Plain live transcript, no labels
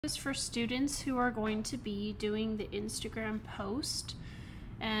Is for students who are going to be doing the Instagram post,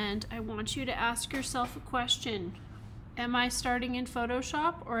 and I want you to ask yourself a question. Am I starting in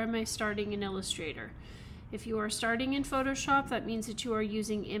Photoshop or am I starting in Illustrator? If you are starting in Photoshop, that means that you are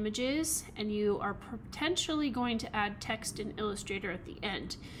using images and you are potentially going to add text in Illustrator at the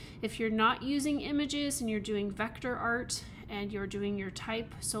end. If you're not using images and you're doing vector art and you're doing your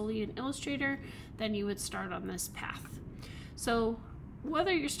type solely in Illustrator, then you would start on this path. So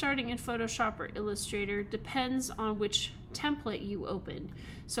whether you're starting in Photoshop or Illustrator depends on which template you open.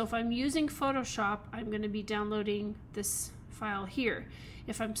 So if I'm using Photoshop, I'm going to be downloading this file here.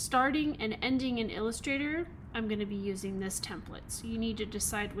 If I'm starting and ending in Illustrator, I'm going to be using this template. So you need to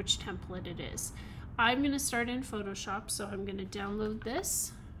decide which template it is. I'm going to start in Photoshop, so I'm going to download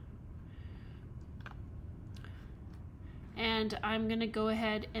this. And I'm going to go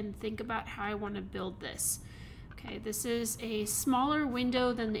ahead and think about how I want to build this. Okay, this is a smaller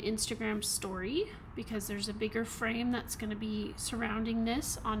window than the Instagram story because there's a bigger frame that's going to be surrounding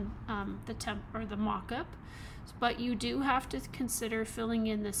this on the mock-up, but you do have to consider filling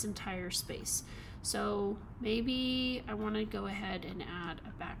in this entire space. So maybe I want to go ahead and add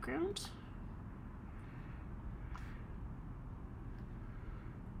a background.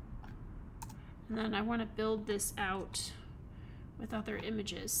 And then I want to build this out with other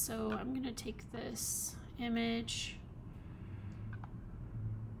images. So I'm going to take this image,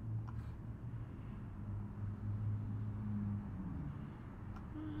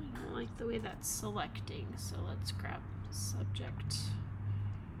 I don't like the way that's selecting, so let's grab the subject.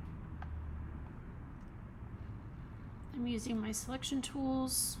 I'm using my selection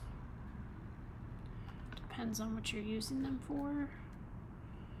tools, depends on what you're using them for.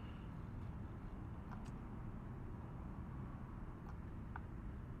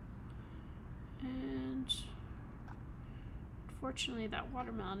 And unfortunately that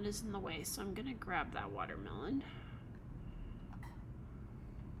watermelon is in the way, so I'm gonna grab that watermelon.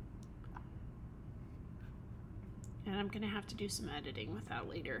 And I'm gonna have to do some editing with that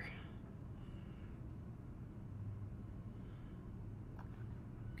later.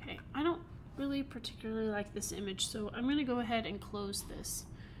 Okay, I don't really particularly like this image, so I'm gonna go ahead and close this.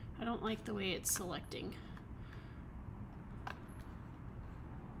 I don't like the way it's selecting.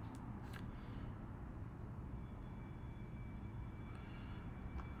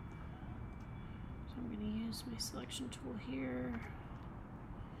 Use my selection tool here.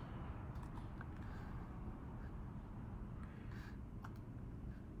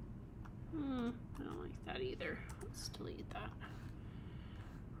 I don't like that either. Let's delete that.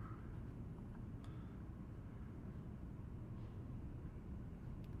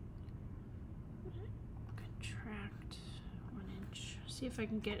 Contract 1 inch. See if I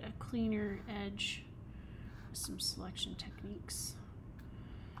can get a cleaner edge with some selection techniques.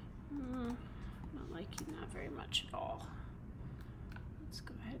 Not liking that very much at all. Let's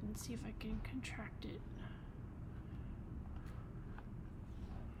go ahead and see if I can contract it.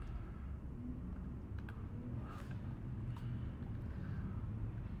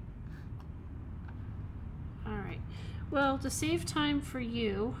 Alright, well, to save time for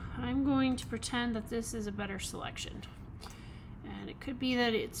you, I'm going to pretend that this is a better selection. And it could be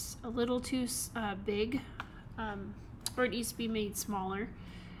that it's a little too big, or it needs to be made smaller.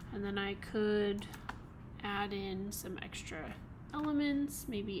 And then I could add in some extra elements,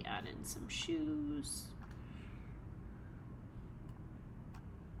 maybe add in some shoes.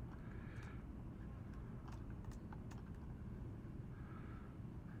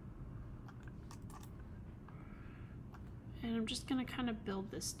 And I'm just going to kind of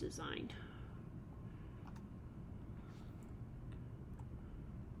build this design.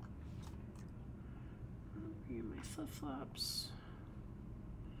 Here are my flip-flops.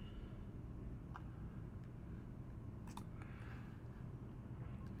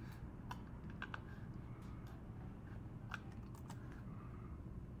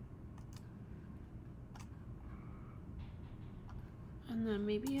 And then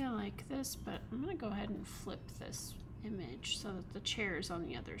maybe I like this, but I'm going to go ahead and flip this image so that the chair is on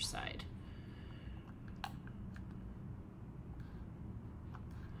the other side. And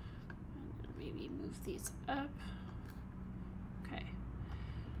maybe move these up. Okay.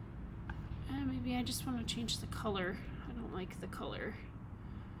 And maybe I just want to change the color. I don't like the color.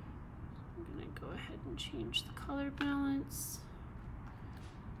 I'm going to go ahead and change the color balance.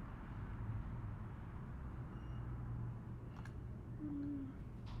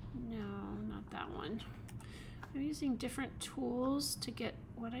 That one. I'm using different tools to get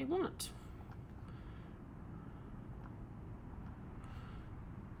what I want.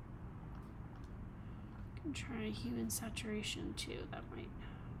 I can try hue and saturation too, that might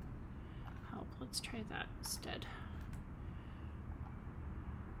let's try that instead.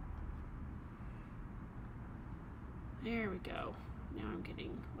 There we go. Now I'm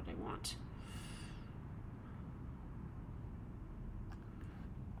getting what I want.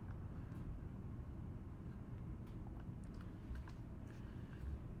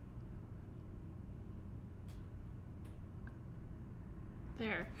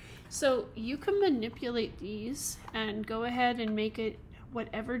 There. So you can manipulate these and go ahead and make it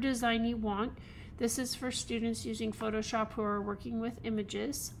whatever design you want. This is for students using Photoshop who are working with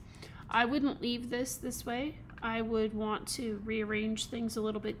images. I wouldn't leave this way. I would want to rearrange things a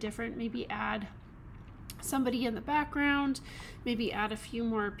little bit different, maybe add somebody in the background, maybe add a few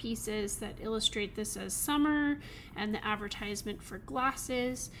more pieces that illustrate this as summer and the advertisement for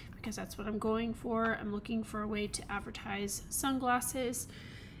glasses, because that's what I'm going for. I'm looking for a way to advertise sunglasses.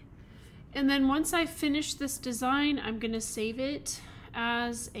 And then once I finish this design, I'm going to save it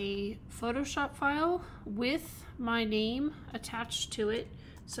as a Photoshop file with my name attached to it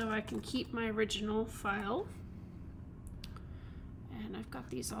so I can keep my original file. And I've got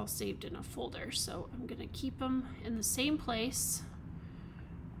these all saved in a folder, so I'm going to keep them in the same place.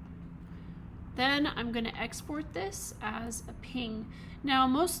 Then I'm going to export this as a ping. Now,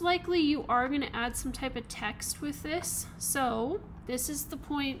 most likely you are going to add some type of text with this. So this is the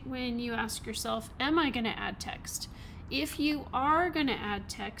point when you ask yourself, am I going to add text? If you are going to add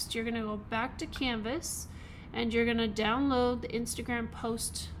text, you're going to go back to Canvas and you're going to download the Instagram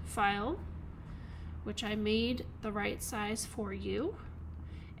post file, which I made the right size for you.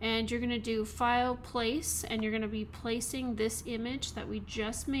 And you're going to do File, Place, and you're going to be placing this image that we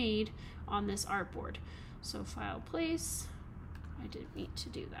just made on this artboard. So File, Place. I didn't mean to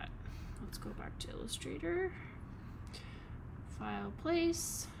do that. Let's go back to Illustrator. File,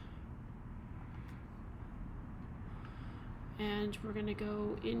 Place. And we're going to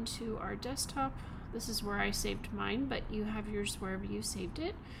go into our desktop. This is where I saved mine, but you have yours wherever you saved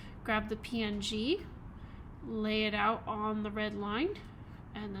it. Grab the PNG, lay it out on the red line,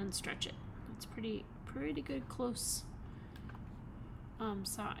 and then stretch it. That's pretty good close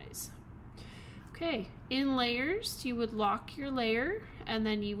size. Okay, in layers, you would lock your layer and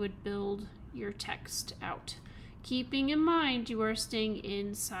then you would build your text out. Keeping in mind you are staying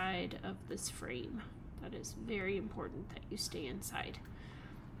inside of this frame. That is very important that you stay inside.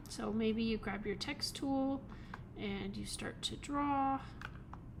 So maybe you grab your text tool and you start to draw.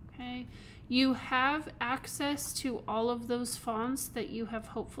 Okay, you have access to all of those fonts that you have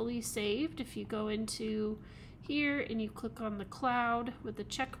hopefully saved. If you go into here and you click on the cloud with the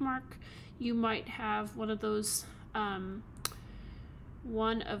check mark, you might have one of those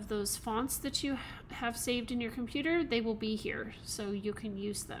fonts that you have saved in your computer. They will be here, so you can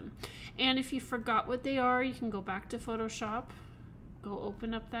use them. And if you forgot what they are, you can go back to Photoshop, go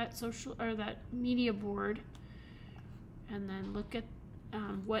open up that that media board, and then look at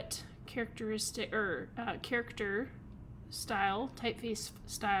what characteristic or character style, typeface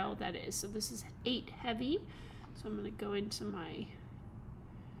style that is. So this is 8 heavy. So I'm going to go into my,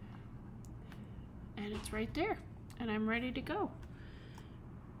 and it's right there, and I'm ready to go.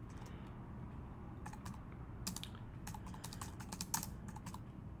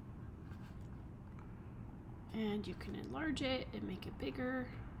 And you can enlarge it and make it bigger.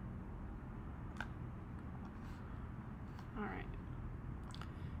 All right.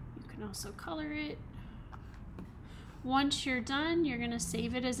 You can also color it. Once you're done, you're going to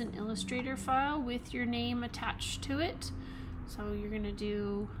save it as an Illustrator file with your name attached to it. So you're going to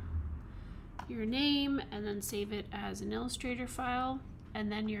do your name and then save it as an Illustrator file.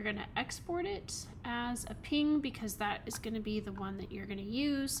 And then you're going to export it as a ping, because that is going to be the one that you're going to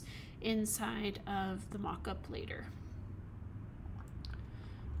use inside of the mock-up later.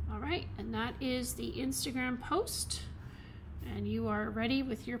 All right, and that is the Instagram post, and you are ready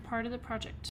with your part of the project.